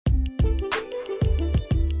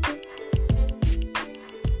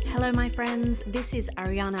Hello, my friends. This is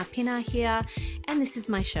Ariana Pina here, and this is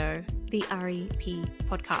my show, the REP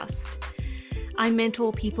Podcast. I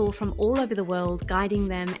mentor people from all over the world, guiding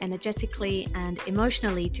them energetically and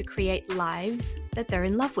emotionally to create lives that they're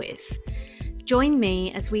in love with. Join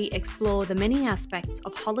me as we explore the many aspects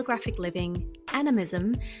of holographic living,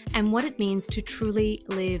 animism, and what it means to truly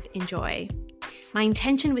live in joy. My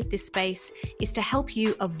intention with this space is to help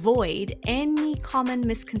you avoid any common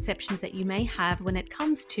misconceptions that you may have when it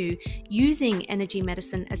comes to using energy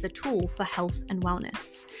medicine as a tool for health and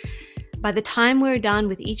wellness. By the time we're done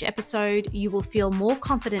with each episode, you will feel more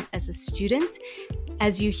confident as a student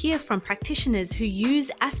as you hear from practitioners who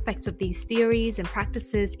use aspects of these theories and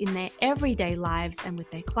practices in their everyday lives and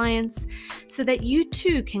with their clients, so that you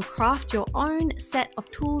too can craft your own set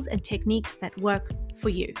of tools and techniques that work for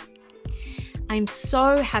you. I'm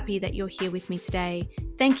so happy that you're here with me today.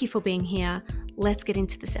 Thank you for being here. Let's get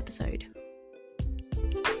into this episode.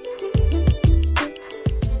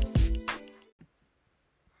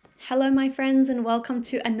 Hello, my friends, and welcome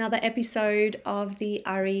to another episode of the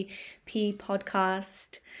REP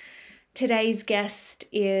podcast. Today's guest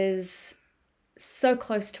is so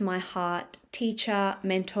close to my heart, teacher,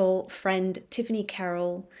 mentor, friend, Tiffany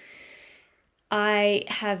Carroll. I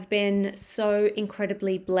have been so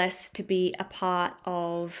incredibly blessed to be a part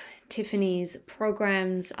of Tiffany's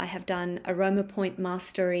programs. I have done Aroma Point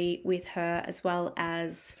Mastery with her, as well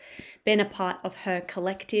as been a part of her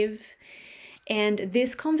collective. And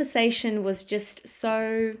this conversation was just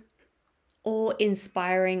so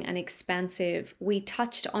awe-inspiring and expansive. We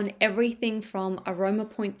touched on everything from aroma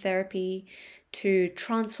point therapy to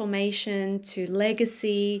transformation to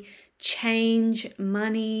legacy, change,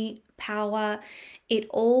 money, power. It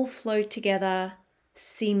all flowed together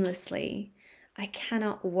seamlessly. I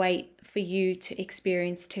cannot wait for you to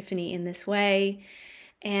experience Tiffany in this way.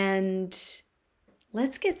 And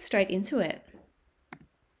let's get straight into it.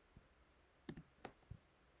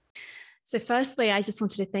 So firstly, I just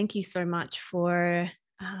wanted to thank you so much for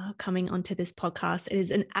coming onto this podcast. It is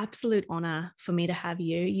an absolute honor for me to have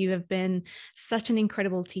you. You have been such an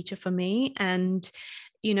incredible teacher for me. And,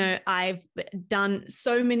 you know, I've done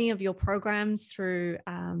so many of your programs through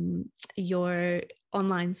your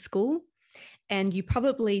online school. And you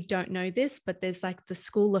probably don't know this, but there's like the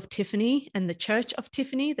School of Tiffany and the Church of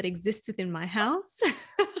Tiffany that exists within my house.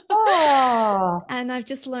 Oh. And I've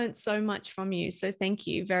just learned so much from you. So thank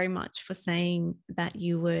you very much for saying that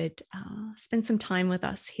you would spend some time with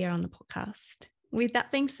us here on the podcast. With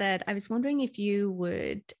that being said, I was wondering if you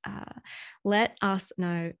would let us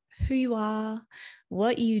know who you are,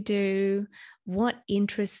 what you do, what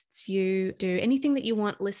interests you do, anything that you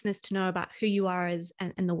want listeners to know about who you are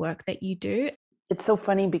and the work that you do. It's so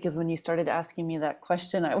funny because when you started asking me that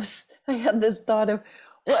question, I had this thought of,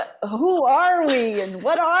 who are we and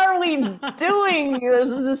what are we doing? There's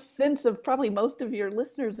this sense of probably most of your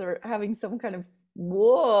listeners are having some kind of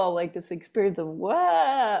like this experience of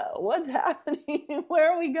what's happening?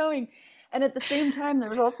 Where are we going? And at the same time,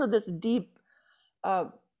 there's also this deep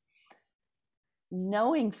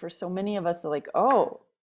knowing for so many of us, like, oh,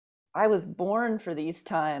 I was born for these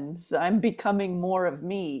times. I'm becoming more of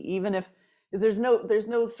me, even if there's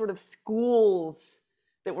no sort of schools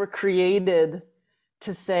that were created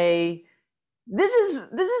to say, this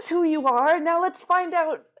is who you are. Now let's find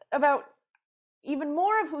out about even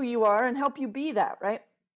more of who you are and help you be that, right?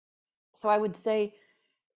 So I would say,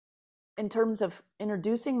 in terms of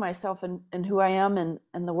introducing myself and who I am and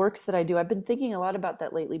the works that I do, I've been thinking a lot about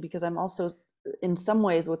that lately, because I'm also, in some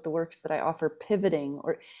ways, with the works that I offer, pivoting,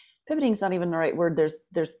 or pivoting is not even the right word.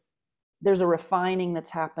 There's a refining that's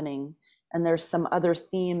happening, and there's some other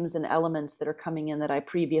themes and elements that are coming in that I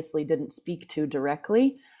previously didn't speak to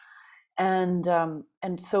directly. And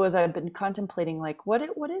so as I've been contemplating, like, what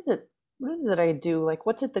is it that I do? Like,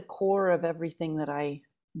 what's at the core of everything that I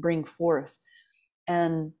bring forth?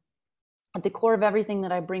 And at the core of everything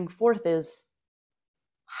that I bring forth is,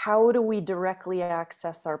 how do we directly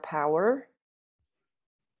access our power?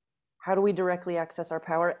 How do we directly access our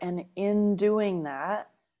power? And in doing that,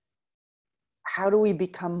 how do we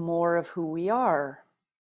become more of who we are?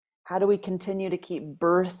 How do we continue to keep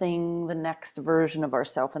birthing the next version of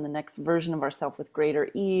ourselves, and the next version of ourselves with greater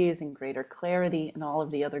ease and greater clarity and all of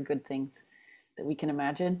the other good things that we can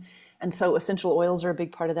imagine? And so essential oils are a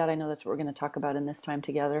big part of that. I know that's what we're going to talk about in this time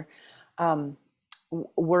together.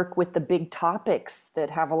 Work with the big topics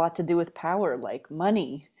that have a lot to do with power, like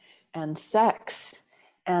money and sex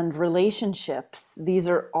and relationships. These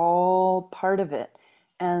are all part of it.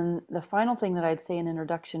 And the final thing that I'd say in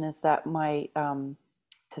introduction is that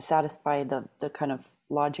to satisfy the kind of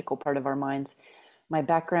logical part of our minds, My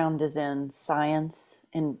background is in science,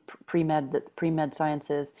 in pre-med, the pre-med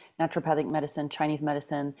sciences, naturopathic medicine, Chinese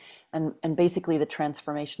medicine, and basically the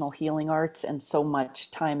transformational healing arts, and so much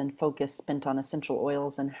time and focus spent on essential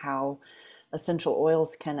oils and how essential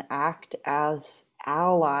oils can act as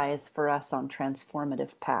allies for us on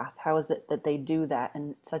transformative path. How is it that they do that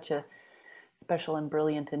in such a special and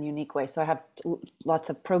brilliant and unique way? So I have lots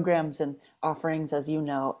of programs and offerings, as you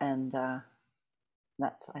know, and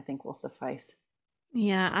that I think will suffice.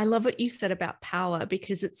 Yeah, I love what you said about power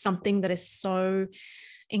because it's something that is so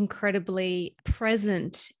incredibly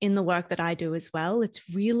present in the work that I do as well. It's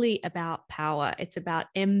really about power. It's about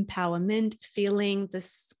empowerment, feeling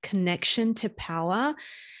this connection to power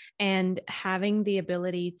and having the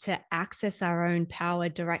ability to access our own power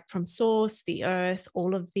direct from source, the earth,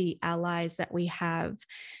 all of the allies that we have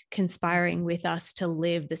conspiring with us to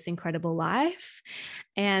live this incredible life.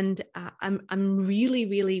 And I'm really,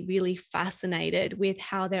 really, really fascinated with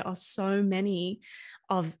how there are so many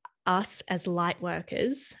of us as light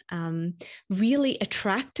workers really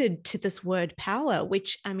attracted to this word power,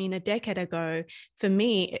 which, I mean, a decade ago, for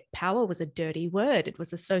me, power was a dirty word. It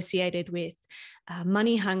was associated with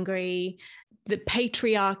money hungry, the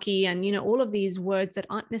patriarchy, and, you know, all of these words that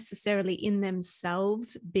aren't necessarily in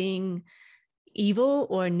themselves being evil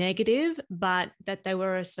or negative, but that they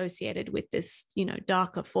were associated with this, you know,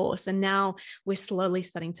 darker force. And now we're slowly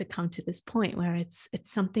starting to come to this point where it's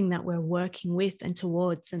something that we're working with and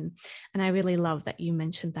towards. And I really love that you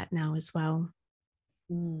mentioned that now as well.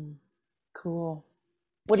 Cool.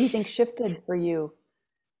 What do you think shifted for you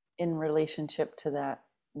in relationship to that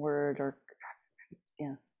word? Or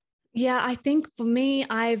yeah. Yeah, I think for me,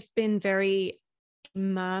 I've been very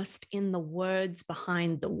immersed in the words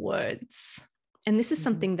behind the words. And this is Mm-hmm.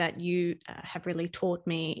 something that you have really taught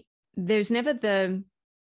me. There's never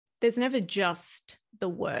just the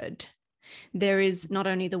word. There is not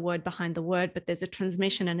only the word behind the word, but there's a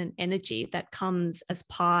transmission and an energy that comes as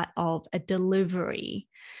part of a delivery.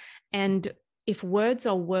 And if words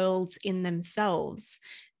are worlds in themselves,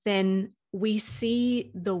 then we see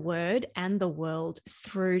the word and the world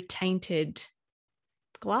through tainted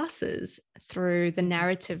glasses, through the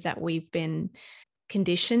narrative that we've been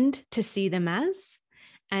conditioned to see them as.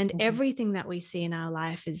 And Mm-hmm. everything that we see in our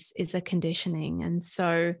life is a conditioning. And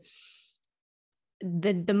so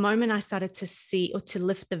the moment I started to see or to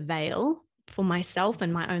lift the veil for myself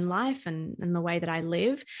and my own life and the way that I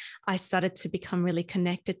live, I started to become really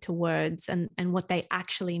connected to words and what they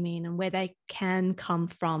actually mean and where they can come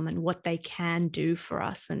from and what they can do for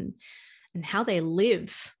us and how they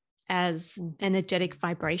live as energetic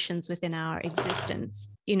vibrations within our existence.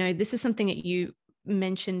 You know, this is something that you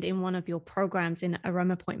mentioned in one of your programs in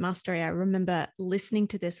Aroma Point Mastery. I remember listening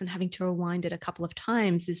to this and having to rewind it a couple of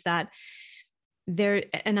times, is that there,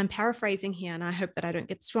 and I'm paraphrasing here and I hope that I don't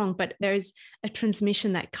get this wrong, but there's a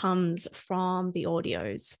transmission that comes from the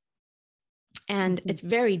audios. And Mm-hmm. it's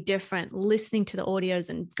very different listening to the audios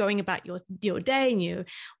and going about your day and you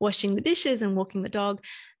washing the dishes and walking the dog,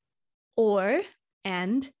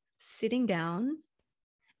 and sitting down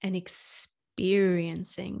and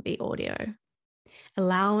experiencing the audio,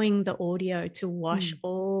 allowing the audio to wash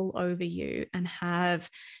all over you and have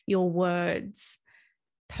your words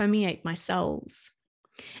permeate my cells.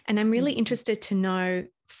 And I'm really interested to know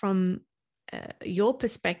from your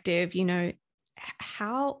perspective, you know,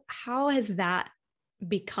 how has that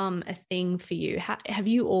become a thing for you? Have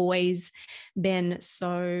you always been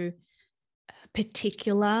so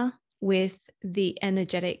particular with the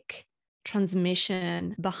energetic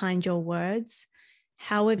transmission behind your words?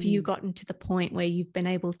 How have you gotten to the point where you've been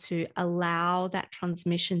able to allow that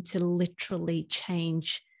transmission to literally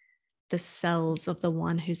change the cells of the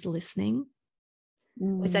one who's listening?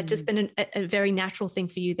 Or has that just been a very natural thing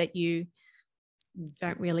for you that you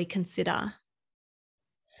don't really consider?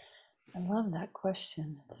 I love that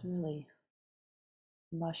question. It's really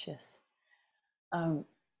luscious. I'm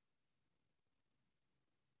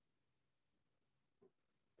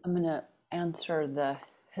going to answer the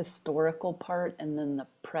historical part and then the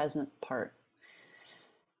present part.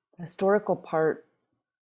 The historical part,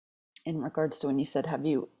 in regards to when you said, have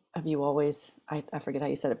you always, I forget how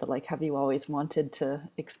you said it, but like, have you always wanted to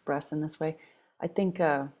express in this way? I think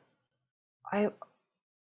I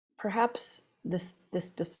perhaps this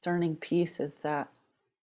discerning piece is that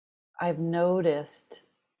I've noticed,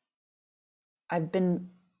 I've been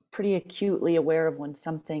pretty acutely aware of when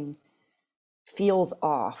something feels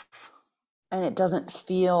off and it doesn't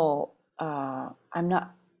feel, I'm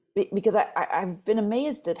not, because I've been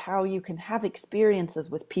amazed at how you can have experiences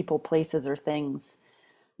with people, places, or things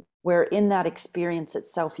where in that experience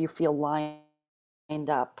itself you feel lined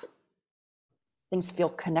up things feel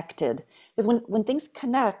connected. Because when things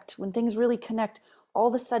connect, when things really connect, all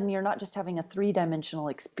of a sudden you're not just having a three-dimensional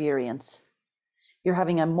experience, you're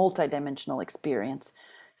having a multi-dimensional experience.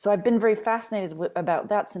 So I've been very fascinated about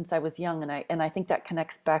that since I was young, and I think that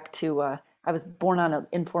connects back to I was born on an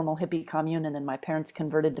informal hippie commune, and then my parents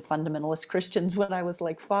converted to fundamentalist Christians when I was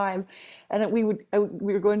like 5, and we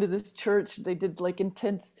were going to this church. They did like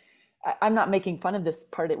intense. I'm not making fun of this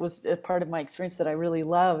part. It was a part of my experience that I really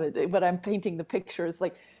love. But I'm painting the picture. It's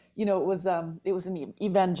like, it was an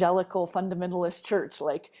evangelical fundamentalist church.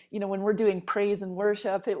 Like, when we're doing praise and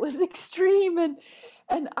worship, it was extreme.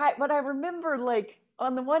 But I remember, like,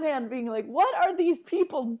 on the one hand being like, what are these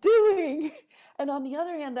people doing? And on the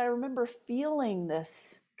other hand, I remember feeling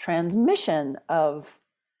this transmission of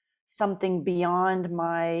something beyond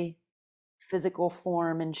my physical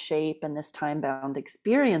form and shape and this time-bound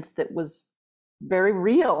experience that was very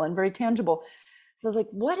real and very tangible. So I was like,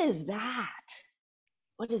 what is that?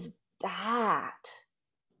 What is that?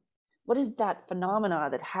 What is that phenomena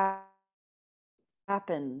that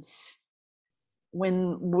happens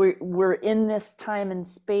when we're in this time and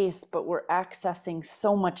space, but we're accessing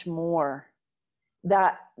so much more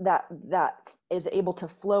that is able to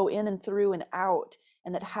flow in and through and out,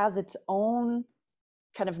 and that has its own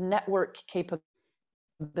kind of network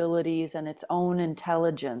capabilities and its own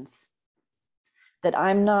intelligence that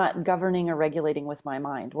I'm not governing or regulating with my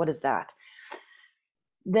mind. What is that?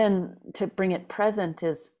 Then to bring it present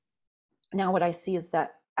is, now what I see is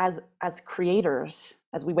that as creators,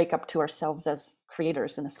 as we wake up to ourselves as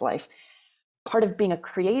creators in this life, part of being a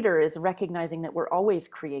creator is recognizing that we're always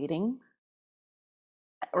creating,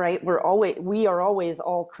 right? We are always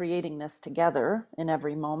all creating this together in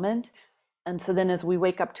every moment. And so then as we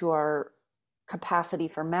wake up to our capacity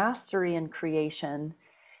for mastery and creation,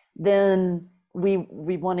 then we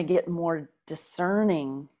want to get more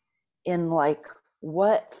discerning in like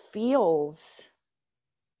what feels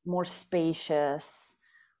more spacious,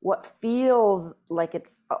 what feels like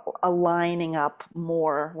it's aligning up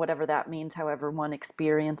more, whatever that means, however one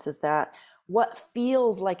experiences that. What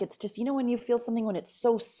feels like it's just, when you feel something when it's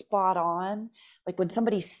so spot on, like when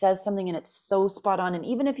somebody says something and it's so spot on, and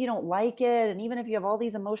even if you don't like it, and even if you have all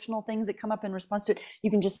these emotional things that come up in response to it,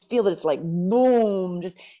 you can just feel that it's like boom,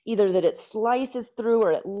 just either that it slices through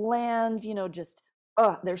or it lands, just,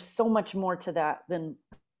 there's so much more to that than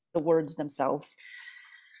the words themselves.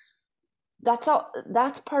 That's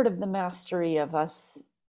part of the mastery of us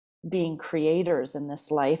being creators in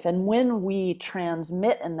this life. And when we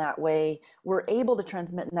transmit in that way, we're able to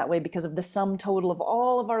transmit in that way because of the sum total of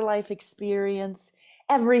all of our life experience,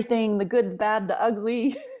 everything, the good, bad, the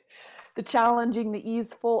ugly, the challenging, the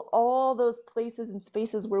easeful, all those places and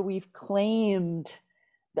spaces where we've claimed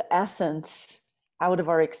the essence out of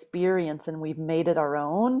our experience and we've made it our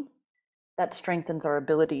own. That strengthens our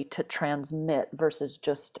ability to transmit versus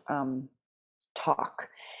just talk.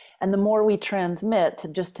 And the more we transmit,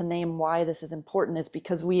 to name why this is important, is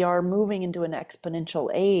because we are moving into an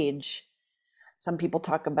exponential age. Some people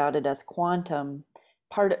talk about it as quantum.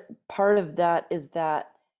 Part of that is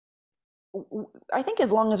that I think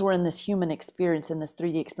as long as we're in this human experience, in this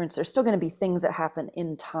 3D experience, there's still going to be things that happen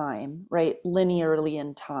in time, right? Linearly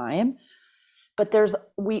in time. But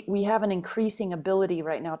we have an increasing ability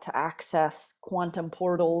right now to access quantum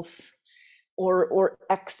portals, or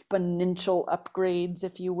exponential upgrades,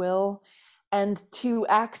 if you will. And to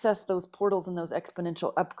access those portals and those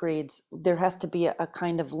exponential upgrades, there has to be a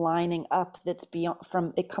kind of lining up that's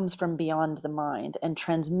it comes from beyond the mind. And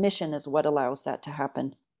transmission is what allows that to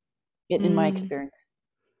happen, in my experience.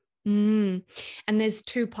 And there's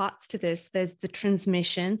two parts to this. There's the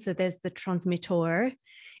transmission, so there's the transmitter,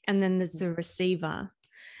 and then there's the receiver.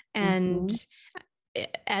 And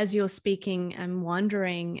as you're speaking, I'm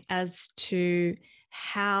wondering as to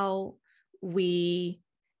how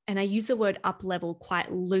and I use the word up level quite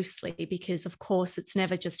loosely because of course it's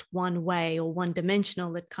never just one way or one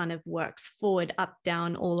dimensional that kind of works forward, up,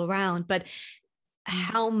 down, all around, but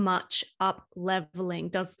how much up leveling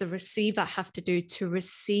does the receiver have to do to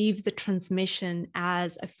receive the transmission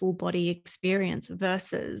as a full body experience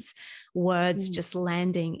versus words just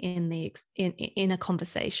landing in a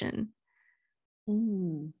conversation?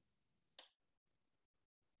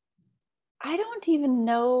 I don't even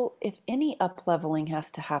know if any up leveling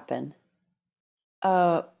has to happen.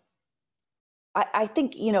 I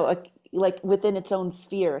think, like within its own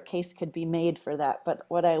sphere, a case could be made for that. But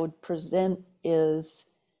what I would present is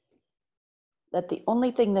that the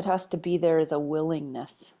only thing that has to be there is a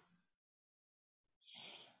willingness.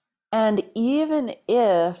 And even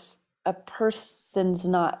if a person's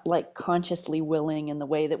not like consciously willing in the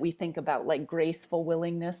way that we think about like graceful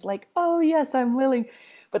willingness, like, oh yes, I'm willing.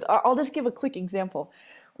 But I'll just give a quick example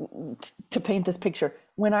to paint this picture.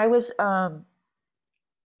 When I was, gosh,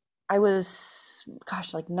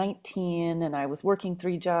 like 19, and I was working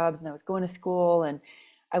 3 jobs and I was going to school, and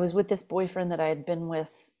I was with this boyfriend that I had been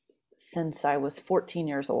with since I was 14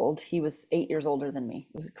 years old. He was 8 years older than me.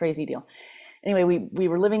 It was a crazy deal. Anyway, we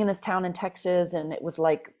were living in this town in Texas, and it was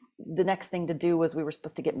like the next thing to do was we were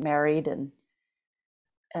supposed to get married, and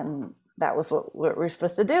that was what we were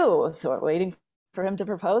supposed to do. So we're waiting for him to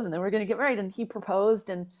propose, and then we're going to get married. And he proposed,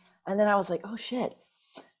 and then I was like, oh shit,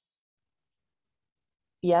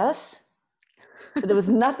 yes. But there was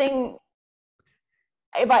nothing.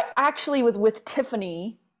 If I actually was with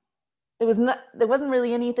Tiffany, there wasn't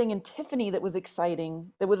really anything in Tiffany that was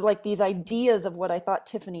exciting. There was like these ideas of what I thought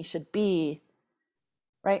Tiffany should be,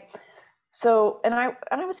 right? So, and I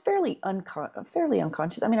was fairly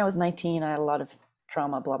unconscious. I mean, I was 19. I had a lot of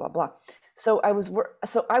trauma, blah blah blah. So I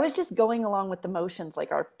was just going along with the motions.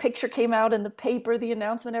 Like our picture came out in the paper, the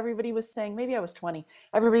announcement. Everybody was saying, maybe I was 20.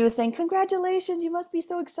 Everybody was saying, "Congratulations! You must be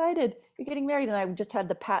so excited. You're getting married." And I just had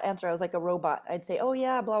the pat answer. I was like a robot. I'd say, "Oh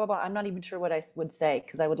yeah, blah blah blah." I'm not even sure what I would say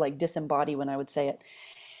because I would like disembody when I would say it.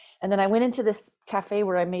 And then I went into this cafe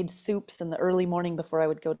where I made soups in the early morning before I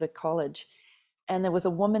would go to college. And there was a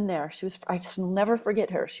woman there. I just will never forget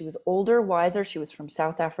her. She was older, wiser. She was from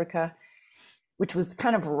South Africa, which was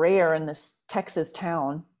kind of rare in this Texas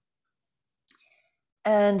town.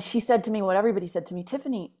 And she said to me what everybody said to me,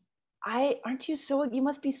 "Tiffany, you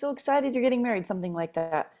must be so excited you're getting married," something like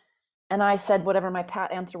that. And I said whatever my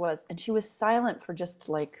pat answer was. And she was silent for just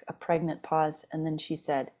like a pregnant pause. And then she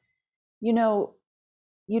said, "You know,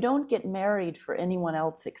 you don't get married for anyone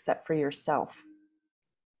else except for yourself."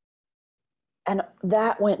 And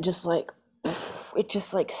that went just like, it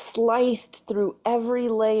just like sliced through every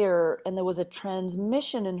layer. And there was a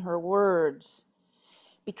transmission in her words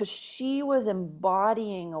because she was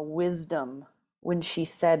embodying a wisdom when she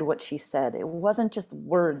said what she said. It wasn't just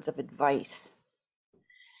words of advice.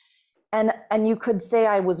 And you could say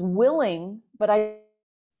I was willing, but I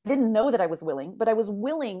didn't know that I was willing, but I was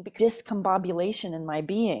willing because discombobulation in my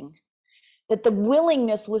being. That the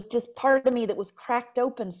willingness was just part of me that was cracked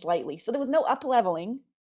open slightly. So there was no up leveling.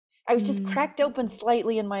 I was just cracked open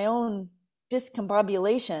slightly in my own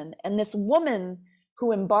discombobulation. And this woman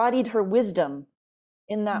who embodied her wisdom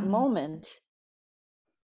in that moment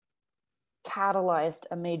catalyzed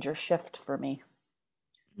a major shift for me.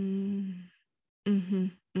 Mm-hmm.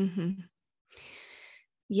 Mm-hmm.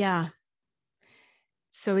 Yeah.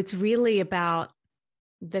 So it's really about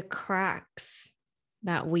the cracks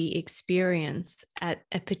that we experience at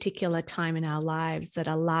a particular time in our lives that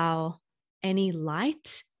allow any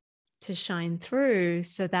light to shine through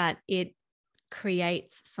so that it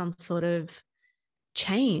creates some sort of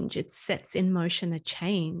change. It sets in motion a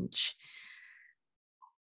change.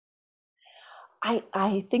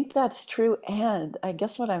 I think that's true. And I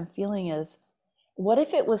guess what I'm feeling is, what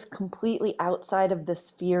if it was completely outside of the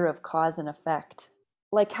sphere of cause and effect?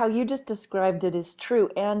 Like how you just described it is true.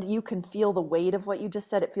 And you can feel the weight of what you just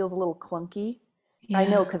said. It feels a little clunky. Yeah. I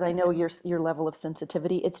know, because I know your level of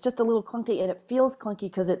sensitivity. It's just a little clunky, and it feels clunky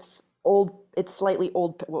because it's slightly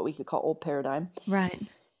old, what we could call old paradigm. Right.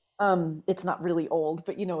 It's not really old,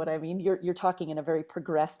 but you know what I mean? You're talking in a very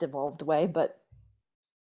progressed, evolved way. But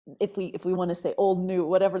if we want to say old, new,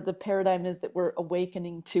 whatever the paradigm is that we're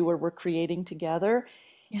awakening to or we're creating together,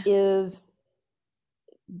 is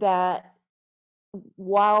that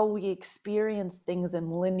while we experience things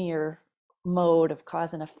in linear mode of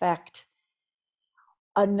cause and effect,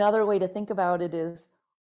 another way to think about it is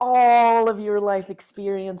all of your life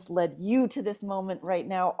experience led you to this moment right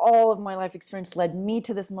now. All of my life experience led me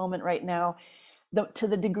to this moment right now. To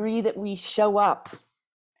the degree that we show up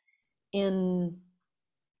in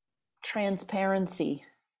transparency.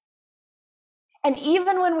 And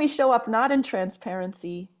even when we show up not in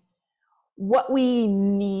transparency, what we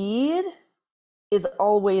need is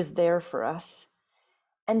always there for us.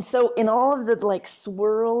 And so in all of the like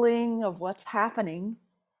swirling of what's happening,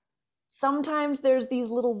 sometimes there's these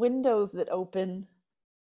little windows that open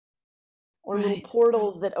or little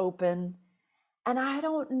portals that open. And I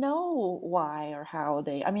don't know why or how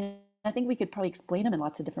I mean, I think we could probably explain them in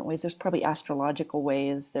lots of different ways. There's probably astrological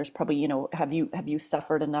ways. There's probably, you know, have you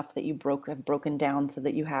suffered enough that you have broken down so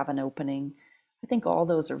that you have an opening? I think all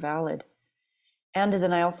those are valid. And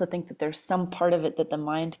then I also think that there's some part of it that the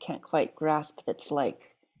mind can't quite grasp that's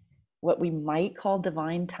like what we might call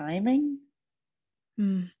divine timing,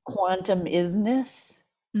 quantum isness.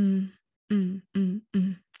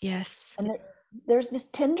 Yes. there's this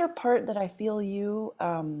tender part that I feel you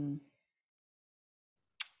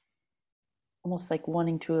almost like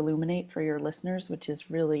wanting to illuminate for your listeners, which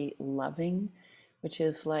is really loving, which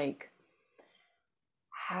is like,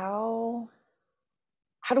 how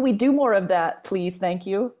how do we do more of that, please? Thank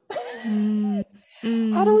you. Mm,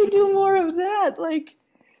 How do mm, we do more of that? Like,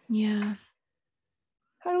 yeah,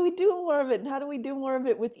 how do we do more of it? And how do we do more of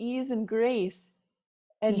it with ease and grace?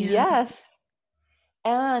 And yeah, yes,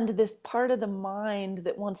 and this part of the mind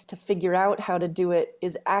that wants to figure out how to do it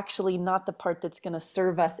is actually not the part that's going to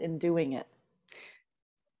serve us in doing it.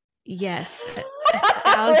 yes, a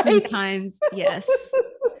thousand Right? times yes.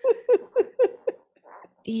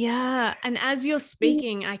 Yeah. And as you're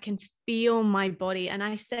speaking, I can feel my body. And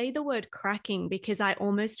I say the word cracking because I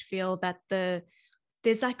almost feel that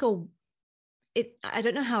there's like I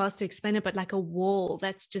don't know how else to explain it, but like a wall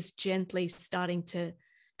that's just gently starting to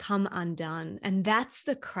come undone. And that's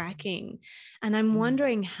the cracking. And I'm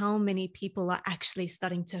wondering how many people are actually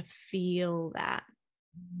starting to feel that.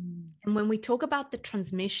 And when we talk about the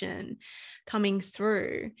transmission coming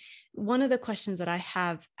through, one of the questions that I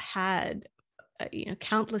have had,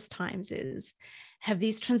 countless times is, have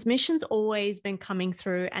these transmissions always been coming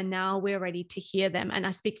through and now we're ready to hear them? And I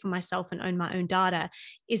speak for myself and own my own data.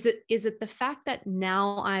 Is it the fact that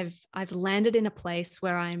now I've landed in a place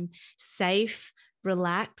where I'm safe,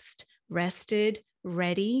 relaxed, rested,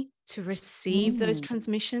 ready to receive those Mm.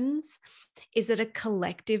 transmissions? Is it a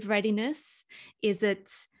collective readiness? Is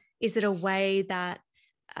it a way that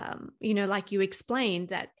like you explained,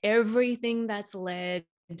 that everything that's led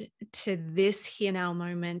to this here now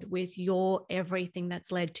moment with your everything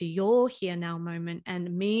that's led to your here now moment,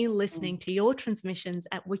 and me listening to your transmissions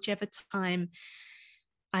at whichever time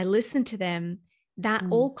I listen to them, that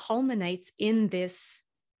Mm. all culminates in this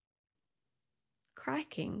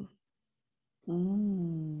cracking,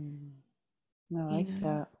 Mm. I you like know.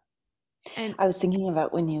 that. And I was thinking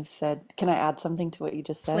about when you said, can I add something to what you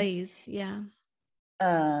just said? please, yeah.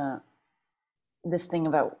 Uh, this thing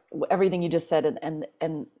about everything you just said,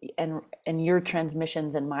 and your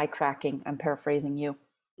transmissions and my cracking, I'm paraphrasing you,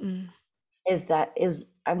 Mm, is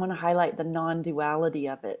I want to highlight the non-duality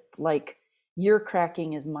of it. Like, your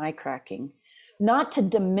cracking is my cracking, not to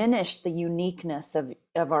diminish the uniqueness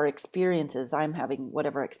of our experiences. I'm having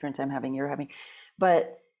whatever experience I'm having, you're having,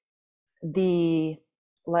 but the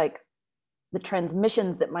like the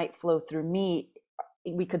transmissions that might flow through me,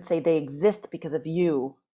 we could say they exist because of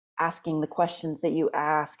you asking the questions that you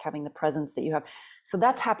ask, having the presence that you have. So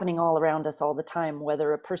that's happening all around us all the time,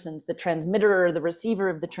 whether a person's the transmitter or the receiver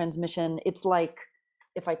of the transmission. It's like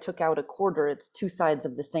if I took out a quarter, it's two sides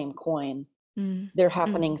of the same coin. mm, They're mm.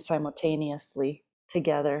 happening simultaneously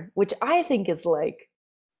together, which I think is like,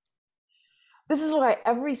 this is why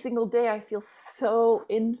every single day I feel so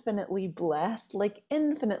infinitely blessed, like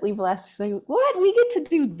infinitely blessed. Like, what? We get to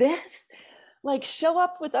do this? Like, show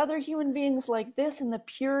up with other human beings like this in the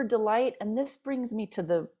pure delight. And this brings me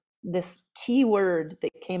to this key word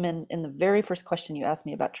that came in the very first question you asked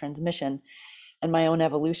me about transmission and my own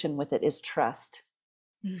evolution with it, is trust.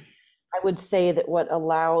 Mm. I would say that what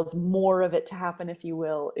allows more of it to happen, if you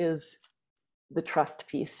will, is the trust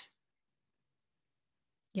piece.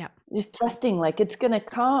 Yeah. Just trusting, like, it's gonna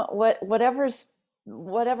come, whatever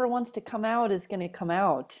wants to come out is gonna come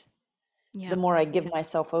out. The Yeah. more I give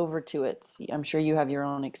myself over to it. I'm sure you have your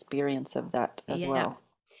own experience of that as Yeah. well.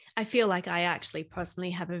 I feel like I actually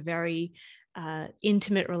personally have a very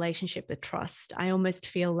intimate relationship with trust. I almost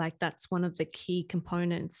feel like that's one of the key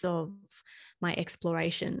components of my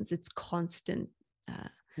explorations. It's constant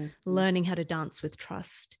Mhm, learning how to dance with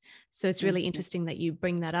trust. So it's really mhm. interesting that you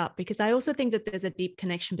bring that up, because I also think that there's a deep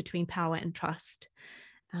connection between power and trust.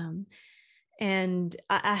 Um, and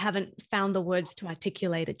I haven't found the words to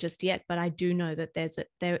articulate it just yet, but I do know that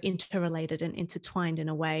they're interrelated and intertwined in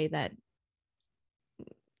a way that,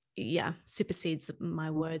 yeah, supersedes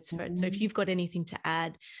my words for it. So if Mhm. you've got anything to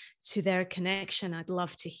add to their connection, I'd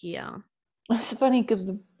love to hear. It's funny because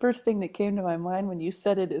the first thing that came to my mind when you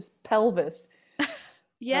said it is pelvis. Uh,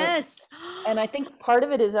 Yes. and I think part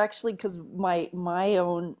of it is actually because my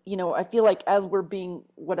own, I feel like as we're being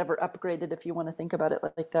whatever upgraded, if you want to think about it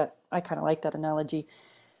like that, I kind of like that analogy.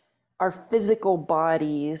 Our physical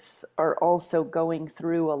bodies are also going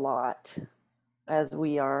through a lot as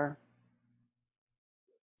we are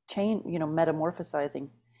metamorphosizing.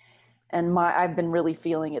 And I've been really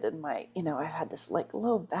feeling it in my, I had this like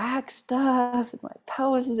low back stuff and my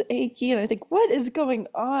pelvis is achy and I think, what is going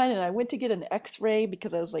on? And I went to get an x-ray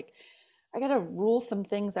because I was like, I got to rule some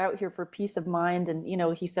things out here for peace of mind. And,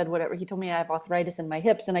 he said whatever, he told me I have arthritis in my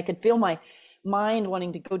hips, and I could feel my mind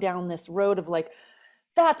wanting to go down this road of like,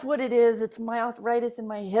 that's what it is. It's my arthritis in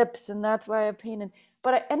my hips, and that's why I have pain. And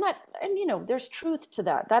you know, there's truth to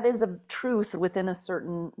that. That is a truth within a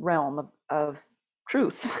certain realm of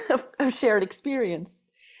truth of shared experience.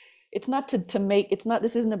 It's not to make. It's not.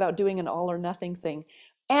 This isn't about doing an all or nothing thing,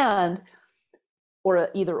 and or a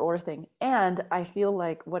either or thing. And I feel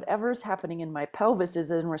like whatever's happening in my pelvis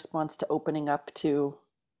is in response to opening up to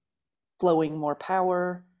flowing more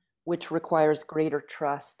power, which requires greater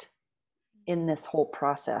trust in this whole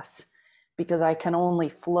process, because I can only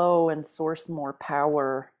flow and source more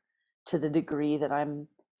power to the degree that I'm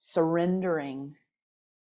surrendering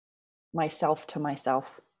myself to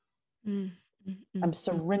myself. Mm, I'm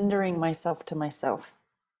surrendering myself to myself.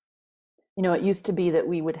 You know, it used to be that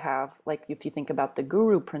we would have, like, if you think about the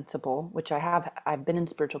guru principle, which I've been in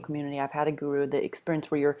spiritual community, I've had a guru, the experience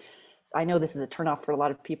where I know this is a turnoff for a lot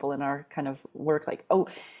of people in our kind of work, like, oh,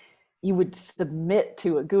 you would submit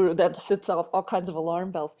to a guru. That sets off all kinds of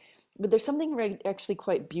alarm bells. But there's something actually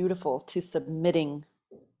quite beautiful to submitting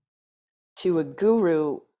to a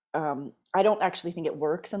guru. I don't actually think it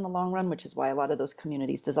works in the long run, which is why a lot of those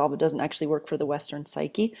communities dissolve. It doesn't actually work for the Western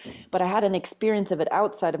psyche. But I had an experience of it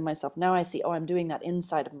outside of myself. Now I see, oh, I'm doing that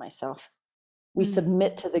inside of myself. We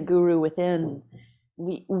submit to the guru within.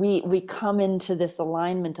 We come into this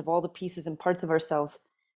alignment of all the pieces and parts of ourselves,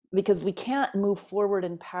 because we can't move forward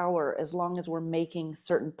in power as long as we're making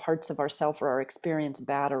certain parts of ourself or our experience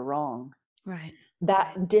bad or wrong. right.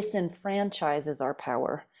 That disenfranchises our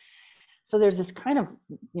power. So there's this kind of,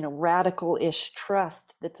 you know, radical-ish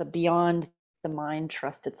trust that's a beyond the mind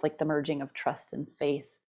trust. It's like the merging of trust and faith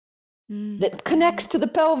that connects to the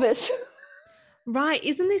pelvis. Right.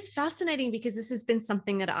 Isn't this fascinating? Because this has been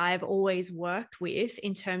something that I've always worked with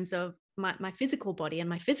in terms of my physical body and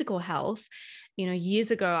my physical health. You know,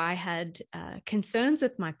 years ago, I had concerns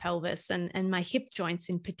with my pelvis and my hip joints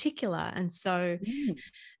in particular. And so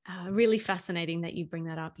really fascinating that you bring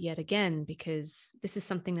that up yet again, because this is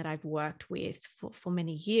something that I've worked with for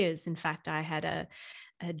many years. In fact, I had a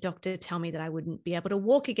doctor tell me that I wouldn't be able to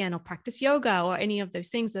walk again or practice yoga or any of those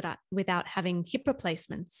things without having hip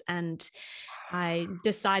replacements. And I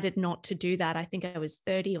decided not to do that. I think I was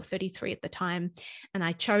 30 or 33 at the time, and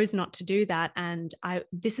I chose not to do that. And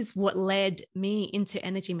this is what led me into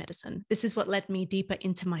energy medicine. This is what led me deeper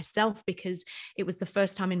into myself, because it was the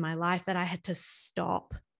first time in my life that I had to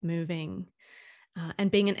stop moving.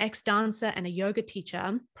 And being an ex-dancer and a yoga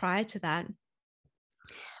teacher prior to that,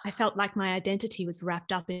 I felt like my identity was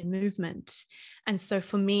wrapped up in movement. And so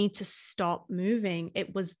for me to stop moving,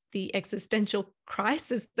 it was the existential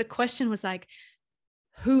crisis. The question was like,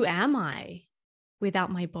 who am I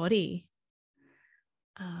without my body?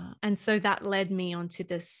 And so that led me onto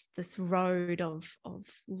this road of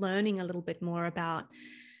learning a little bit more about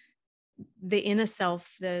the inner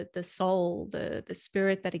self, the soul, the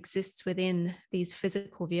spirit that exists within these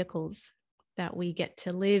physical vehicles that we get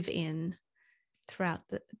to live in throughout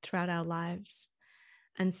our lives.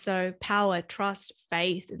 And so power, trust,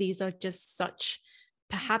 faith, these are just such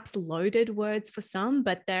perhaps loaded words for some,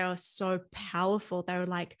 but they are so powerful. They're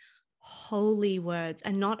like holy words,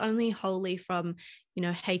 and not only holy from, you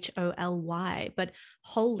know, HOLY, but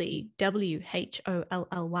holy,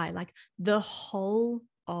 WHOLLY, like the whole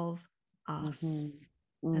of us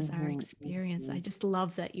as our experience. I just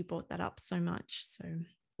love that you brought that up so much. So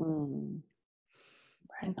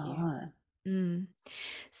thank you.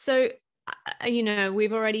 So, you know,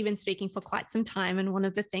 we've already been speaking for quite some time. And one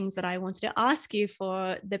of the things that I wanted to ask you,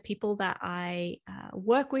 for the people that I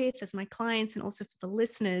work with as my clients and also for the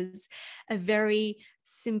listeners, a very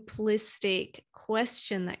simplistic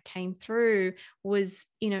question that came through was,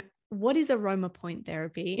 you know, what is aroma point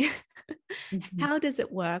therapy? How does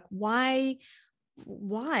it work? Why?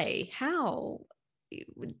 How?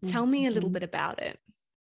 Tell me a little bit about it.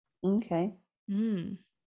 Okay.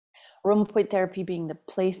 Aroma point therapy being the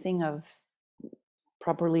placing of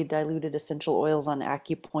properly diluted essential oils on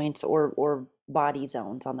acupoints or body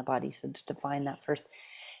zones on the body. So to define that first.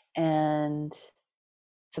 And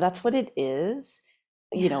so that's what it is,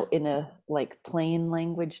 you know, in a like plain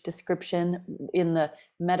language description. In the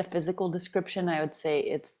metaphysical description, I would say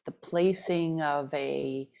it's the placing of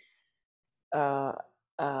a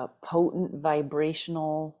potent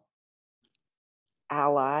vibrational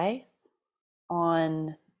ally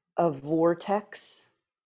on a vortex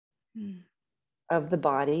of the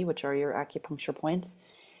body, which are your acupuncture points.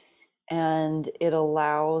 And it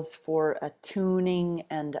allows for a tuning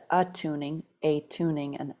and attuning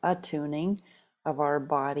of our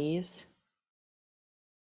bodies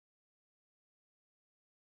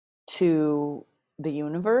to the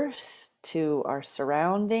universe, to our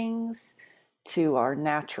surroundings, to our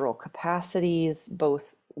natural capacities,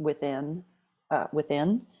 both within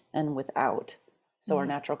and without. So our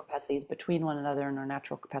natural capacities between one another and our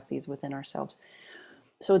natural capacities within ourselves.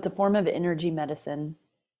 So it's a form of energy medicine.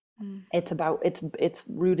 It's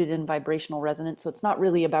rooted in vibrational resonance. So it's not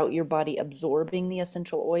really about your body absorbing the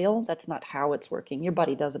essential oil. That's not how it's working. Your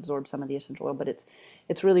body does absorb some of the essential oil, but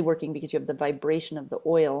it's really working because you have the vibration of the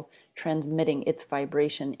oil transmitting its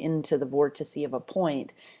vibration into the vortice of a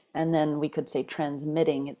point. And then we could say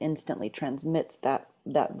transmitting, it instantly transmits that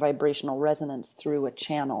vibrational resonance through a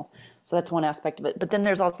channel. So that's one aspect of it. But then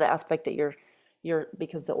there's also the aspect that you're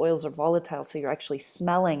because the oils are volatile, so you're actually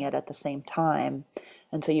smelling it at the same time.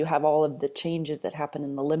 And so you have all of the changes that happen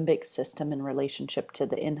in the limbic system in relationship to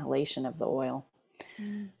the inhalation of the oil.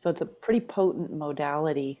 So it's a pretty potent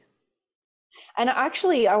modality. And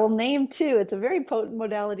actually, I will name too, it's a very potent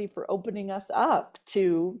modality for opening us up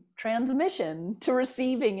to transmission, to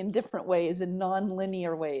receiving in different ways, in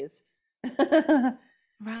non-linear ways.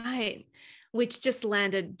 Right. Which just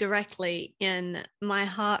landed directly in my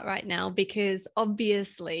heart right now, because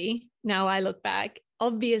obviously, now I look back,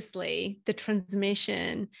 obviously the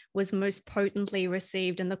transmission was most potently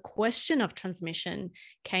received, and the question of transmission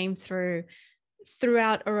came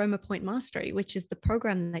throughout Aroma Point Mastery, which is the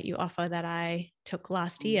program that you offer that I took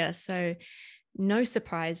last year. So no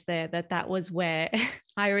surprise there that was where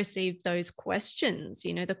I received those questions,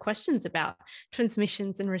 the questions about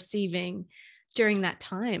transmissions and receiving during that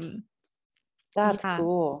time. That's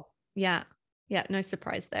cool. Yeah. No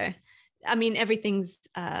surprise there. I mean, everything's,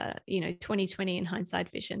 2020 in hindsight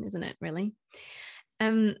vision, isn't it, really?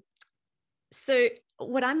 So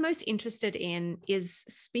what I'm most interested in is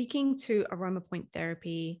speaking to Aroma Point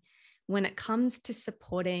Therapy when it comes to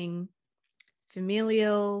supporting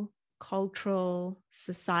familial, cultural,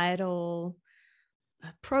 societal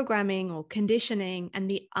programming or conditioning and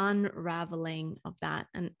the unraveling of that.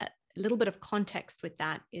 And a little bit of context with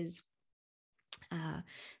that is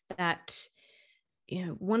that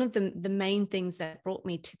one of the main things that brought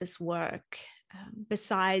me to this work,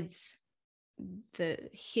 besides the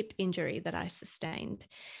hip injury that I sustained,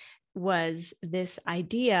 was this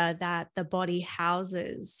idea that the body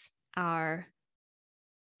houses our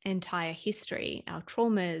entire history, our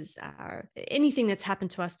traumas, anything that's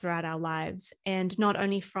happened to us throughout our lives, and not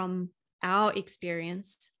only from our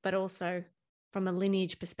experience, but also from a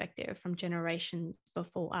lineage perspective, from generations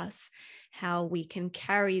before us, how we can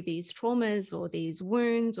carry these traumas or these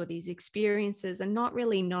wounds or these experiences and not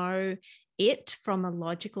really know it from a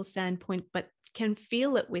logical standpoint, but can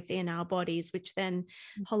feel it within our bodies, which then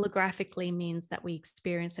holographically means that we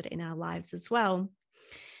experience it in our lives as well.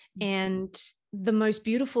 And the most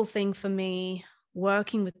beautiful thing for me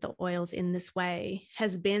working with the oils in this way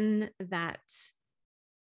has been that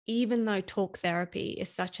even though talk therapy is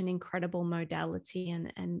such an incredible modality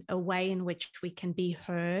and a way in which we can be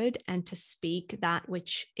heard and to speak that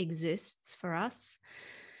which exists for us,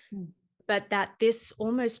 but that this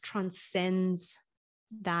almost transcends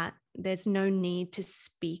that. There's no need to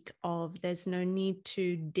speak of, there's no need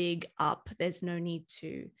to dig up, there's no need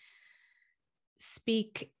to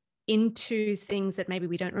speak into things that maybe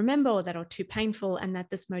we don't remember or that are too painful, and that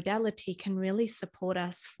this modality can really support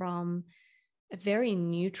us from a very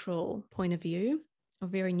neutral point of view, a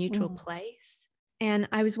very neutral place. And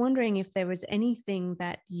I was wondering if there was anything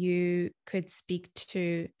that you could speak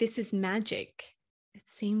to. This is magic. It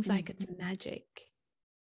seems like it's magic.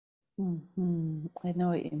 I know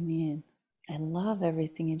what you mean. I love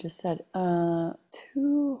everything you just said. I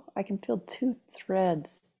can feel two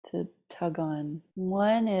threads to tug on.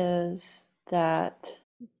 One is that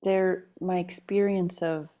my experience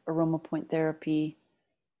of Aroma Point Therapy,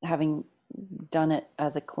 having done it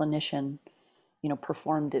as a clinician,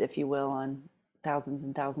 performed it, if you will, on thousands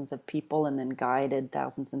and thousands of people, and then guided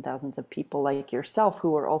thousands and thousands of people like yourself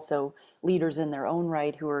who are also leaders in their own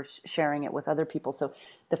right, who are sharing it with other people. So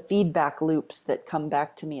the feedback loops that come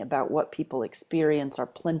back to me about what people experience are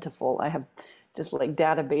plentiful. I have just like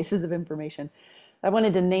databases of information. I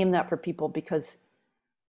wanted to name that for people because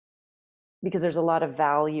there's a lot of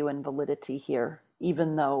value and validity here,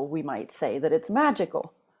 even though we might say that it's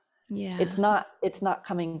magical. Yeah. It's not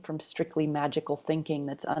coming from strictly magical thinking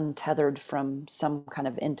that's untethered from some kind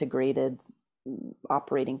of integrated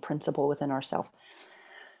operating principle within ourselves.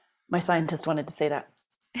 My scientist wanted to say that.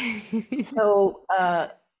 So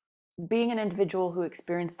being an individual who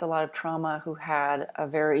experienced a lot of trauma, who had a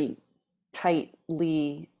very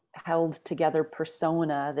tightly held together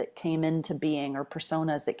persona that came into being, or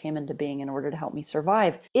personas that came into being in order to help me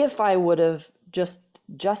survive. If I would have just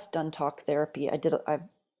done talk therapy, I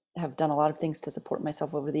have done a lot of things to support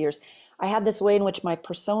myself over the years. I had this way in which my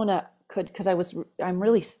persona could, because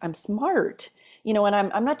I'm smart,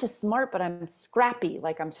 and I'm not just smart, but I'm scrappy,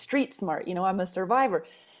 like I'm street smart, I'm a survivor.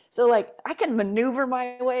 So like I can maneuver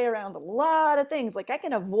my way around a lot of things. Like I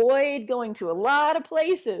can avoid going to a lot of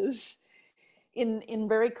places in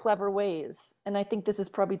very clever ways. And I think this is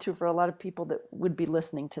probably true for a lot of people that would be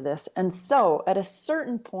listening to this. And so at a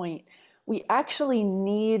certain point, we actually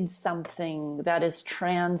need something that is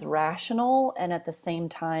trans-rational and at the same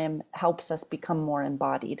time helps us become more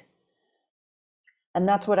embodied. And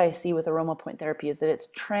that's what I see with aroma point therapy, is that it's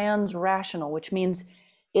trans-rational, which means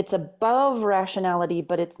it's above rationality,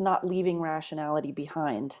 but it's not leaving rationality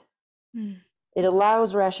behind. Mm. It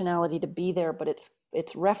allows rationality to be there, but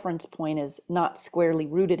its reference point is not squarely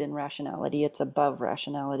rooted in rationality. It's above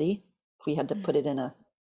rationality, if we had to put it in a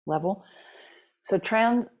level. So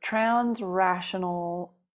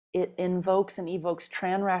trans-rational, it invokes and evokes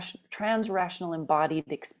trans-rational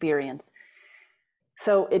embodied experience.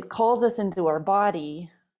 So it calls us into our body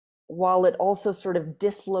while it also sort of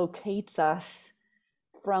dislocates us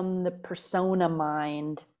from the persona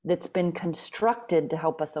mind that's been constructed to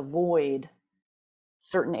help us avoid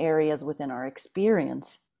certain areas within our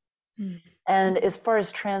experience. Mm. And as far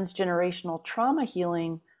as transgenerational trauma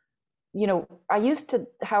healing, I used to,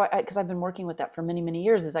 because I've been working with that for many, many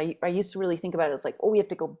years, is I used to really think about it as like, oh, we have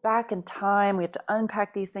to go back in time. We have to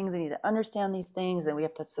unpack these things. We need to understand these things, and we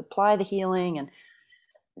have to supply the healing. And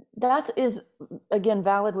that is, again,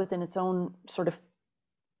 valid within its own sort of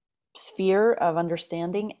sphere of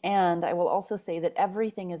understanding. And I will also say that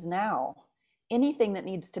everything is now. Anything that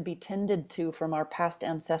needs to be tended to from our past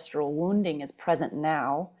ancestral wounding is present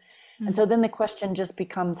now. And so then the question just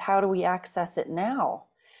becomes, how do we access it now?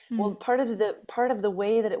 Well, part of the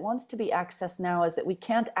way that it wants to be accessed now is that we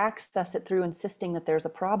can't access it through insisting that there's a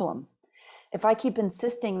problem. If I keep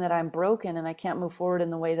insisting that I'm broken and I can't move forward in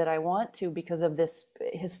the way that I want to because of this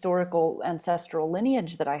historical ancestral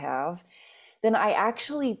lineage that I have, then I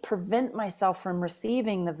actually prevent myself from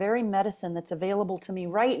receiving the very medicine that's available to me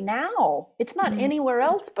right now. It's not anywhere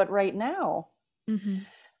else but right now. Mm-hmm.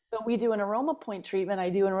 So we do an aroma point treatment. I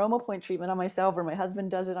do an aroma point treatment on myself, or my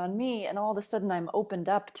husband does it on me. And all of a sudden I'm opened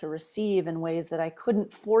up to receive in ways that I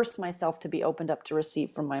couldn't force myself to be opened up to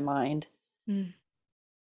receive from my mind. Mm.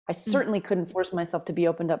 I certainly couldn't force myself to be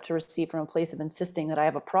opened up to receive from a place of insisting that I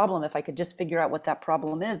have a problem. If I could just figure out what that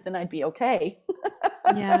problem is, then I'd be okay.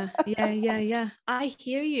 Yeah. I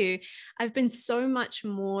hear you. I've been so much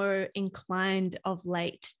more inclined of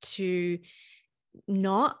late to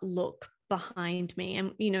not look behind me.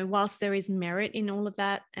 And, whilst there is merit in all of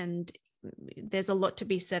that, and there's a lot to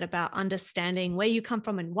be said about understanding where you come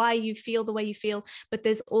from and why you feel the way you feel, but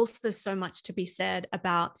there's also so much to be said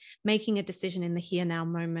about making a decision in the here now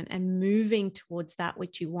moment and moving towards that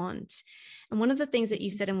which you want. And one of the things that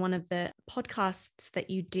you said in one of the podcasts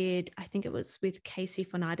that you did, I think it was with Casey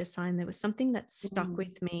von Idesheim, there was something that stuck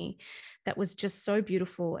with me that was just so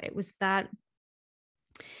beautiful. It was that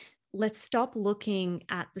let's stop looking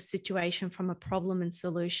at the situation from a problem and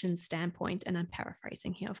solution standpoint. And I'm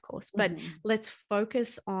paraphrasing here, of course, but let's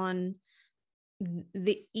focus on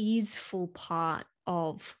the easeful part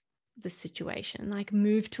of the situation, like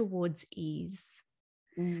move towards ease.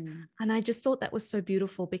 And I just thought that was so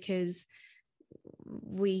beautiful, because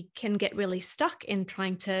we can get really stuck in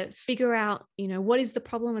trying to figure out, what is the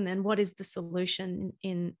problem and then what is the solution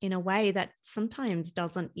in a way that sometimes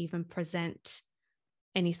doesn't even present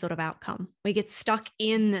any sort of outcome. We get stuck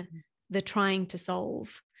in the trying to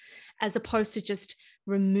solve, as opposed to just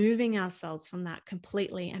removing ourselves from that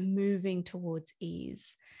completely and moving towards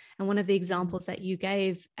ease. And one of the examples that you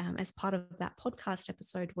gave as part of that podcast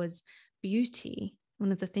episode was beauty.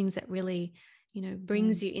 One of the things that really,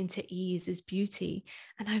 brings you into ease is beauty.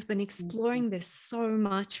 And I've been exploring this so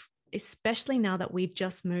much, especially now that we've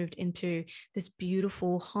just moved into this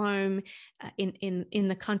beautiful home in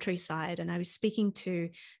the countryside. And I was speaking to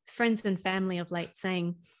friends and family of late,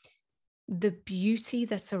 saying the beauty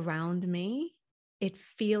that's around me, it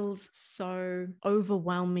feels so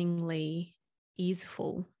overwhelmingly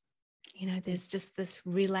easeful. There's just this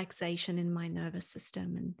relaxation in my nervous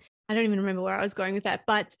system. And I don't even remember where I was going with that,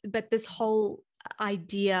 but this whole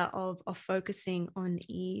idea of focusing on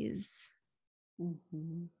ease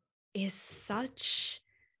is such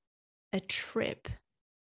a trip,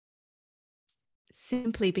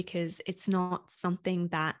 simply because it's not something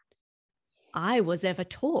that I was ever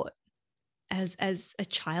taught as a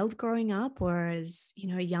child growing up, or as,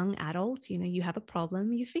 a young adult. You have a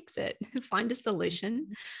problem, you fix it, find a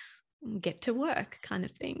solution, get to work, kind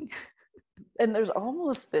of thing. And there's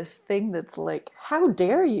almost this thing that's like, how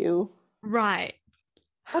dare you? Right.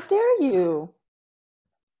 How dare you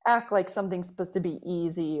act like something's supposed to be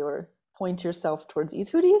easy, or point yourself towards ease.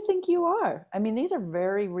 Who do you think you are? I mean, these are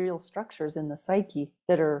very real structures in the psyche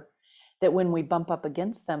that when we bump up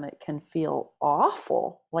against them, it can feel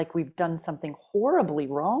awful, like we've done something horribly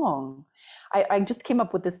wrong. I just came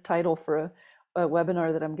up with this title for a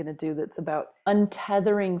webinar that I'm going to do that's about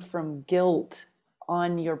untethering from guilt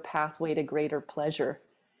on your pathway to greater pleasure.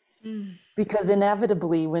 Because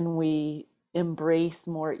inevitably, when we embrace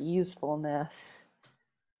more easefulness,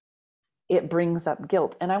 it brings up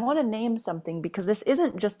guilt. And I want to name something, because this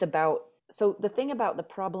isn't just about, so the thing about the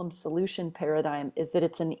problem solution paradigm is that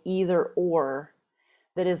it's an either or,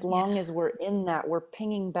 that as long as we're in that, we're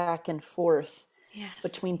pinging back and forth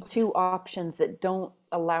between two options that don't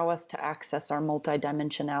allow us to access our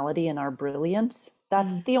multidimensionality and our brilliance.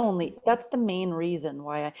 That's that's the main reason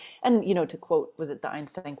why and to quote, was it the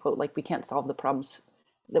Einstein quote, like, we can't solve the problems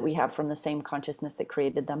that we have from the same consciousness that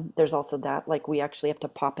created them. There's also that, like, we actually have to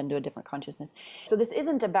pop into a different consciousness. So this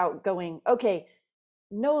isn't about going, okay,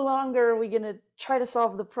 no longer are we going to try to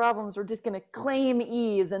solve the problems. We're just going to claim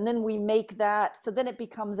ease. And then we make that. So then it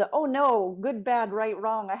becomes oh no, good, bad, right,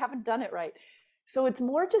 wrong. I haven't done it right. So it's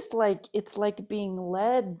more just like, it's like being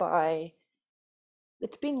led by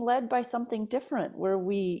something different, where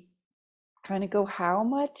we kind of go, how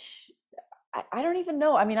much? I don't even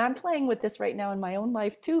know. I mean, I'm playing with this right now in my own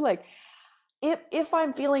life too. Like, if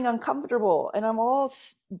I'm feeling uncomfortable and I'm all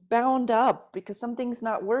bound up because something's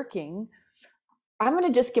not working, I'm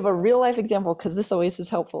going to just give a real life example, because this always is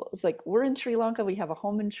helpful. It's like, we're in Sri Lanka. We have a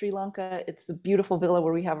home in Sri Lanka. It's a beautiful villa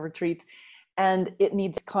where we have retreats, and it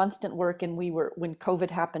needs constant work. And when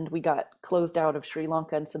COVID happened, we got closed out of Sri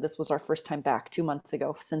Lanka. And so this was our first time back 2 months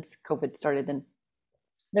ago since COVID started. And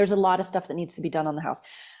there's a lot of stuff that needs to be done on the house.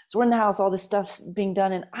 So we're in the house, all this stuff's being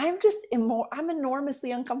done, and I'm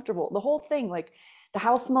enormously uncomfortable. The whole thing, like, the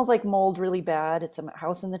house smells like mold really bad. It's a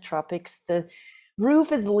house in the tropics. The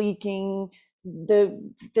roof is leaking.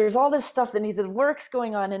 There's all this stuff that needs work's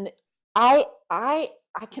going on, and I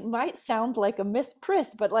might sound like a Miss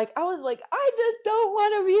Priss, but like, I was like, I just don't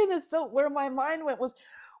want to be in this. So where my mind went was,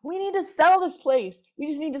 we need to sell this place. We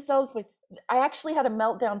just need to sell this place. I actually had a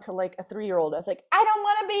meltdown to like a 3-year-old. I was like, I don't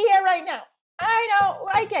want to be here right now. I don't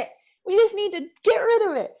like it. We just need to get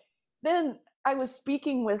rid of it. Then I was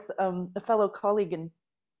speaking with a fellow colleague, and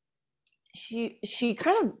she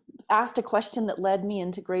kind of asked a question that led me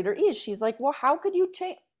into greater ease. She's like, well, how could you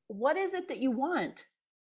change? What is it that you want?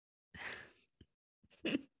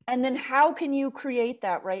 And then how can you create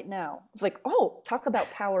that right now? It's like, oh, talk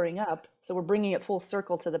about powering up. So we're bringing it full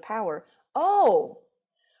circle to the power. Oh,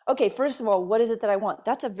 okay. First of all, what is it that I want?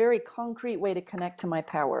 That's a very concrete way to connect to my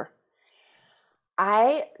power.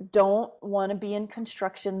 I don't want to be in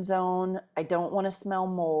construction zone. I don't want to smell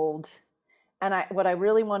mold. And what I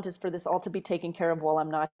really want is for this all to be taken care of while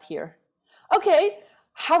I'm not here. Okay,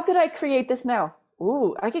 how could I create this now?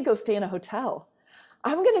 Ooh, I could go stay in a hotel.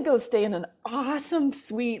 I'm going to go stay in an awesome,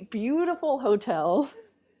 sweet, beautiful hotel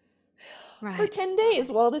for 10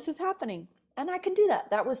 days while this is happening. And I can do that.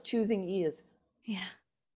 That was choosing ease. Yeah.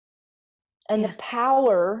 And the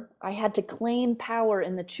power, I had to claim power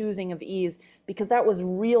in the choosing of ease, because that was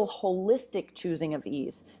real holistic choosing of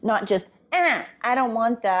ease, not just, I don't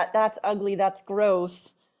want that. That's ugly. That's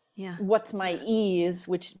gross. Yeah. What's my ease,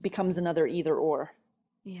 which becomes another either or.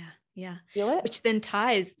 Yeah. Yeah. Feel it? Which then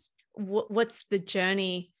ties, what's the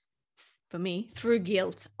journey for me through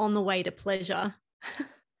guilt on the way to pleasure?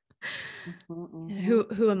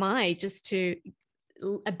 Who am I just to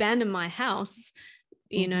abandon my house,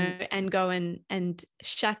 and go and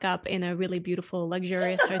shack up in a really beautiful,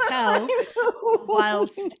 luxurious hotel,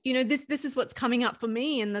 whilst, this is what's coming up for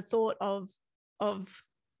me in the thought of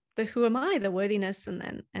the who am I, the worthiness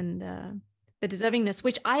and the deservingness,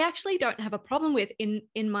 which I actually don't have a problem with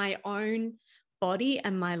in my own body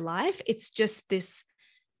and my life. It's just this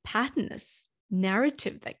pattern, this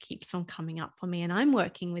narrative that keeps on coming up for me, and I'm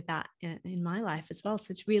working with that in my life as well. So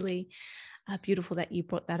it's really beautiful that you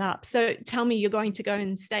brought that up. So tell me, you're going to go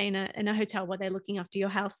and stay in a hotel while they're looking after your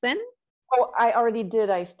house then? Oh, I already did.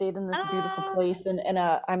 I stayed in this beautiful place, and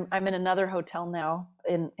I'm in another hotel now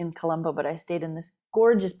in Colombo, but I stayed in this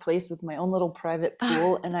gorgeous place with my own little private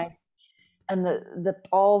pool, and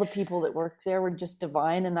all the people that worked there were just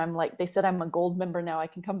divine. And I'm like, they said I'm a gold member now. I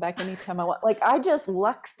can come back anytime I want. Like, I just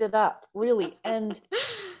luxed it up, really. And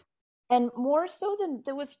more so than,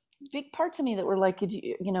 there was big parts of me that were like,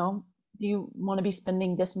 do you want to be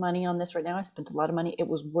spending this money on this right now? I spent a lot of money. It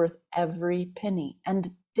was worth every penny.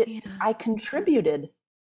 And I contributed.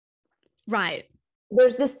 Right.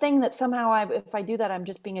 There's this thing that somehow if I do that, I'm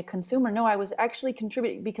just being a consumer. No, I was actually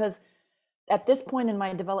contributing, because at this point in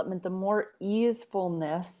my development, the more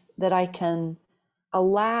easefulness that I can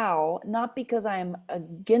allow, not because I'm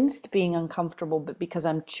against being uncomfortable, but because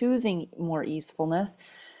I'm choosing more easefulness,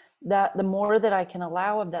 that the more that I can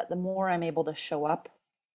allow of that, the more I'm able to show up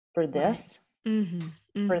for Right. this, Mm-hmm.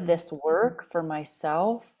 for Mm-hmm. this work, for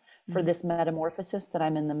myself, for Mm-hmm. this metamorphosis that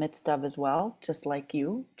I'm in the midst of as well, just like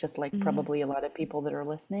you, just like Mm-hmm. probably a lot of people that are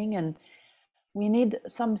listening. And we need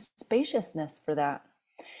some spaciousness for that.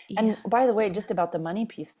 Yeah. And by the way, just about the money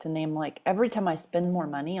piece, to name, like, every time I spend more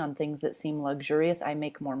money on things that seem luxurious, I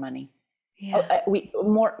make more money. Oh,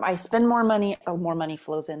 Yeah. I spend more money, more money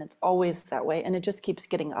flows in. It's always that way, and it just keeps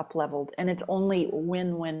getting up leveled. And it's only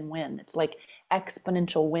win, win, win. It's like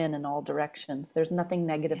exponential win in all directions. There's nothing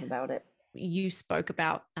negative Yeah. about it. You spoke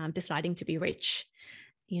about deciding to be rich.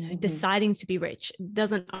 Hmm. Deciding to be rich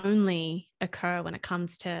doesn't only occur when it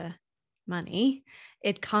comes to money,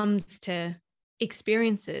 it comes to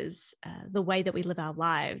experiences, the way that we live our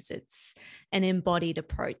lives. It's an embodied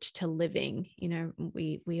approach to living.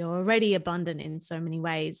 We are already abundant in so many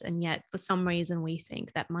ways, and yet for some reason we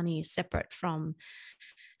think that money is separate from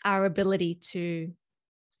our ability to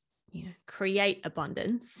create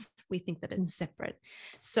abundance. We think that it's separate.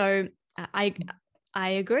 So I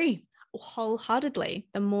agree wholeheartedly.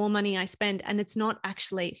 The more money I spend, and it's not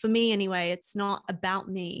actually, for me anyway, it's not about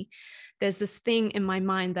me. There's this thing in my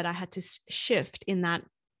mind that I had to shift, in that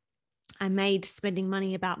I made spending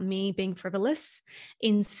money about me being frivolous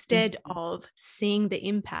instead of seeing the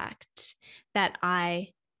impact that I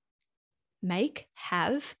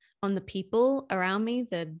have on the people around me,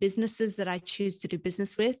 the businesses that I choose to do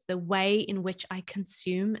business with, the way in which I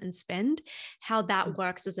consume and spend, how that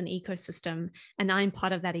works as an ecosystem. And I'm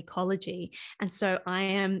part of that ecology. And so I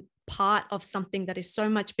am part of something that is so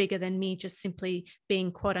much bigger than me just simply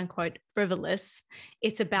being quote unquote frivolous.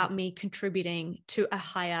 It's about me contributing to a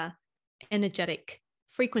higher energetic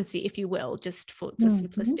frequency, if you will, just for Hmm.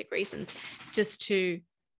 simplistic reasons, just to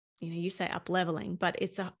you say up leveling, but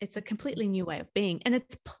it's a completely new way of being, and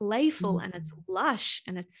it's playful and it's lush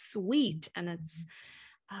and it's sweet and it's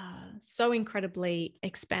so incredibly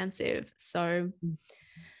expansive. So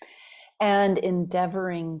And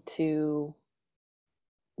endeavoring to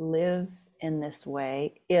live in this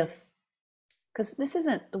way, because this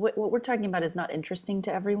isn't what we're talking about is not interesting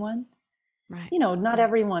to everyone. right. Not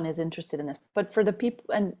everyone is interested in this, but for the people,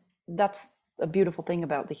 and that's a beautiful thing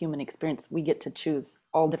about the human experience. We get to choose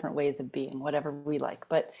all different ways of being, whatever we like.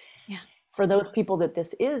 But Yeah. for those people that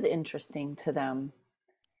this is interesting to them,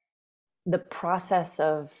 the process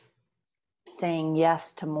of saying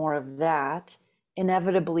yes to more of that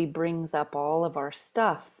inevitably brings up all of our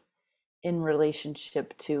stuff in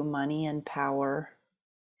relationship to money and power.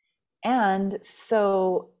 And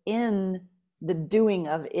so, in the doing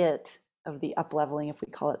of it, of the up leveling, if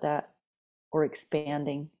we call it that, or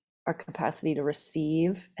expanding our capacity to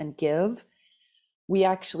receive and give, we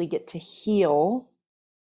actually get to heal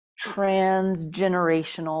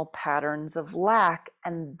transgenerational patterns of lack.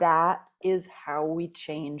 And that is how we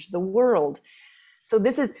change the world. So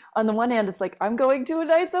this is, on the one hand, it's like, I'm going to a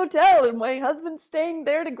nice hotel and my husband's staying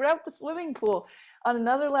there to grab the swimming pool. On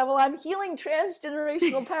another level, I'm healing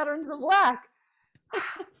transgenerational patterns of lack.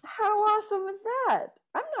 How awesome is that?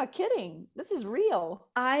 I'm not kidding. This is real.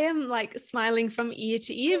 I am like smiling from ear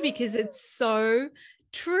to ear because it's so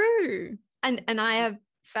true. And I have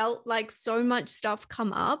felt like so much stuff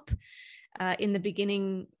come up in the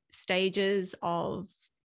beginning stages of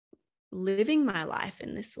living my life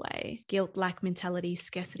in this way. Guilt, lack mentality,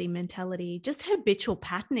 scarcity mentality, just habitual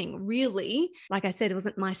patterning, really. Like I said, it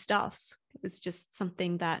wasn't my stuff. It was just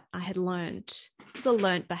something that I had learned. It was a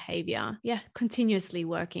learned behavior. Yeah, continuously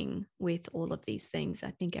working with all of these things.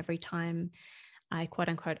 I think every time I quote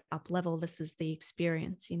unquote up level, this is the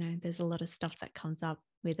experience. There's a lot of stuff that comes up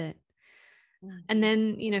with it. And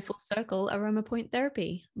then, full circle, aroma point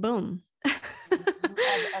therapy. Boom.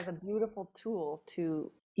 As a beautiful tool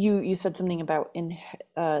to, you said something about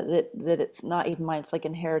that it's not even mine, it's like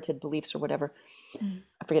inherited beliefs or whatever. Mm.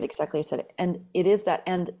 I forget exactly how I said it. And it is that.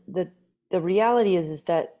 And the reality is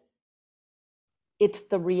that it's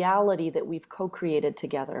the reality that we've co-created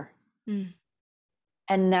together. Mm.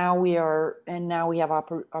 And now we have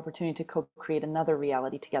opportunity to co-create another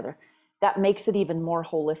reality together. That makes it even more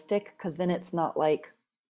holistic, because then it's not like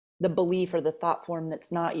the belief or the thought form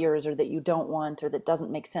that's not yours, or that you don't want, or that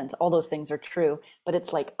doesn't make sense. All those things are true, but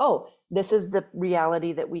it's like, oh, this is the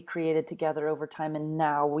reality that we created together over time, and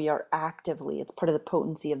now we are actively, it's part of the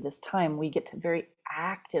potency of this time, we get to very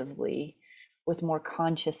actively, with more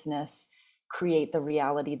consciousness, create the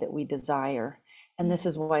reality that we desire. And this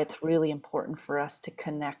is why it's really important for us to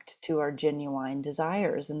connect to our genuine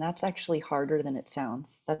desires. And that's actually harder than it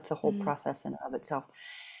sounds. That's a whole Mm. process in and of itself.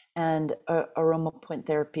 And aroma point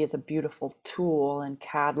therapy is a beautiful tool and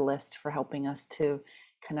catalyst for helping us to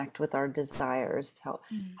connect with our desires, to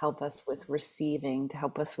help us with receiving, to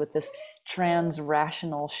help us with this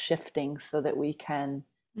trans-rational shifting so that we can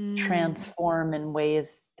transform in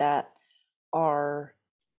ways that are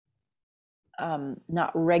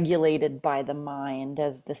not regulated by the mind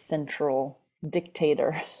as the central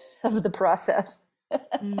dictator of the process.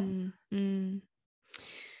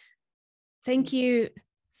 Thank you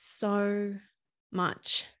so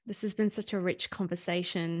much. This has been such a rich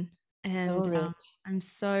conversation, and I'm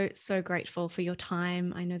so grateful for your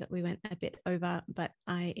time. I know that we went a bit over, but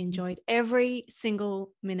I enjoyed every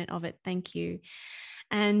single minute of it. Thank you.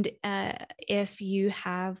 And if you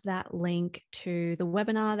have that link to the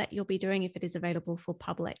webinar that you'll be doing, if it is available for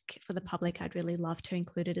the public, I'd really love to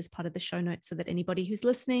include it as part of the show notes so that anybody who's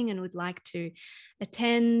listening and would like to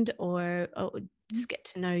attend or just get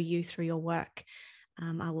to know you through your work,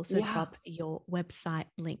 I'll also drop your website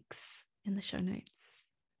links in the show notes.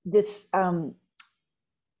 This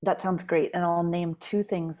that sounds great, and I'll name two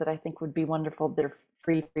things that I think would be wonderful. They're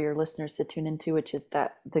free for your listeners to tune into, which is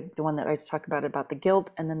that the one that I just talked about the guilt,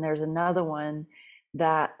 and then there's another one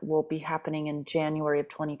that will be happening in January of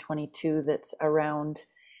 2022 that's around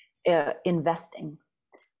investing,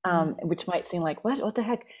 which might seem like what the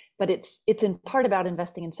heck, but it's in part about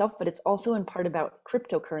investing in self, but it's also in part about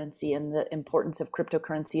cryptocurrency and the importance of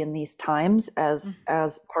cryptocurrency in these times as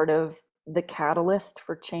part of the catalyst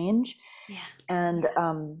for change. And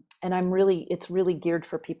it's really geared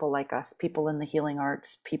for people like us, people in the healing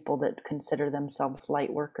arts, people that consider themselves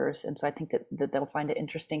light workers. And so I think that they'll find it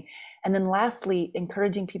interesting. And then lastly,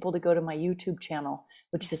 encouraging people to go to my YouTube channel,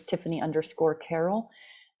 which is Tiffany_Carroll,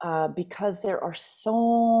 because there are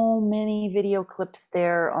so many video clips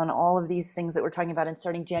there on all of these things that we're talking about. And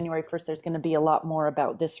starting January 1st, there's going to be a lot more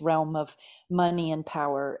about this realm of money and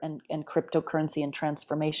power and cryptocurrency and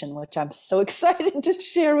transformation, which I'm so excited to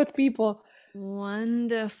share with people.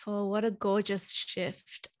 Wonderful. What a gorgeous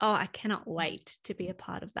shift. Oh, I cannot wait to be a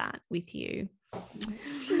part of that with you.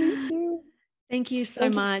 Thank you so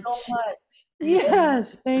much. You so much.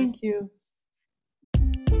 Yes, thank you.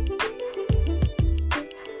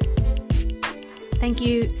 Thank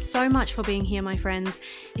you so much for being here, my friends.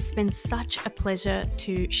 It's been such a pleasure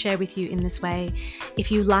to share with you in this way.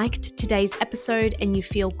 If you liked today's episode and you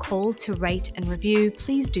feel called to rate and review,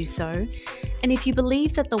 please do so. And if you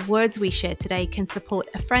believe that the words we shared today can support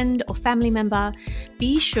a friend or family member,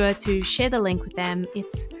 be sure to share the link with them.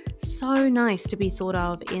 It's so nice to be thought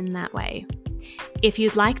of in that way. If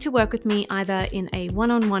you'd like to work with me either in a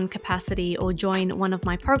one-on-one capacity or join one of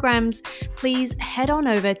my programs, please head on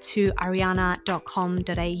over to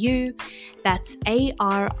arianna.com.au. That's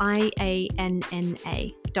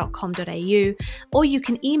arianna.com.au, or you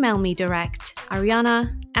can email me direct,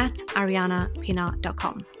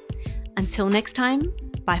 arianna@ariannapina.com. Until next time,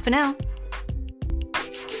 bye for now.